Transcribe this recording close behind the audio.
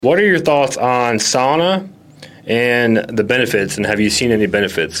What are your thoughts on sauna and the benefits, and have you seen any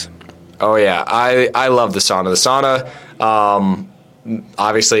benefits? Oh, yeah. I love the sauna. The sauna,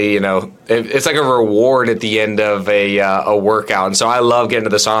 obviously, it's like a reward at the end of a workout. And so I love getting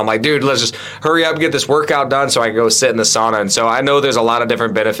to the sauna. I'm like, dude, let's just hurry up and get this workout done so I can go sit in the sauna. And so I know there's a lot of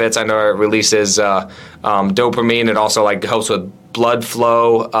different benefits. I know it releases dopamine. It also helps with blood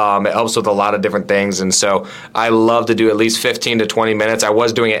flow. It helps with a lot of different things. And so I love to do at least 15 to 20 minutes. I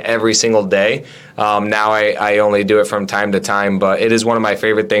was doing it every single day. Now I only do it from time to time, but it is one of my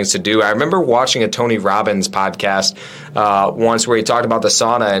favorite things to do. I remember watching a Tony Robbins podcast once where he talked about the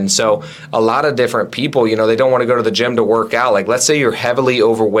sauna. And so a lot of different people, they don't want to go to the gym to work out. Like, let's say you're heavily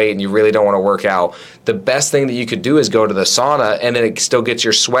overweight and you really don't want to work out. The best thing that you could do is go to the sauna, and then it still gets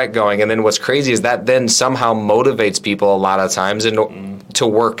your sweat going. And then what's crazy is that then somehow motivates people a lot of times to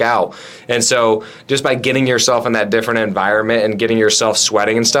work out. And so just by getting yourself in that different environment and getting yourself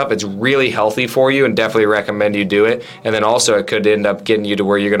sweating and stuff, it's really healthy for you, and definitely recommend you do it. And then also it could end up getting you to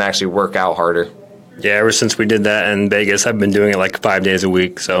where you're going to actually work out harder. Yeah, ever since we did that in Vegas, I've been doing it 5 days a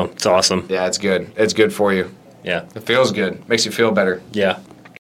week, so it's awesome. Yeah, it's good. It's good for you. Yeah. It feels good. Makes you feel better. Yeah.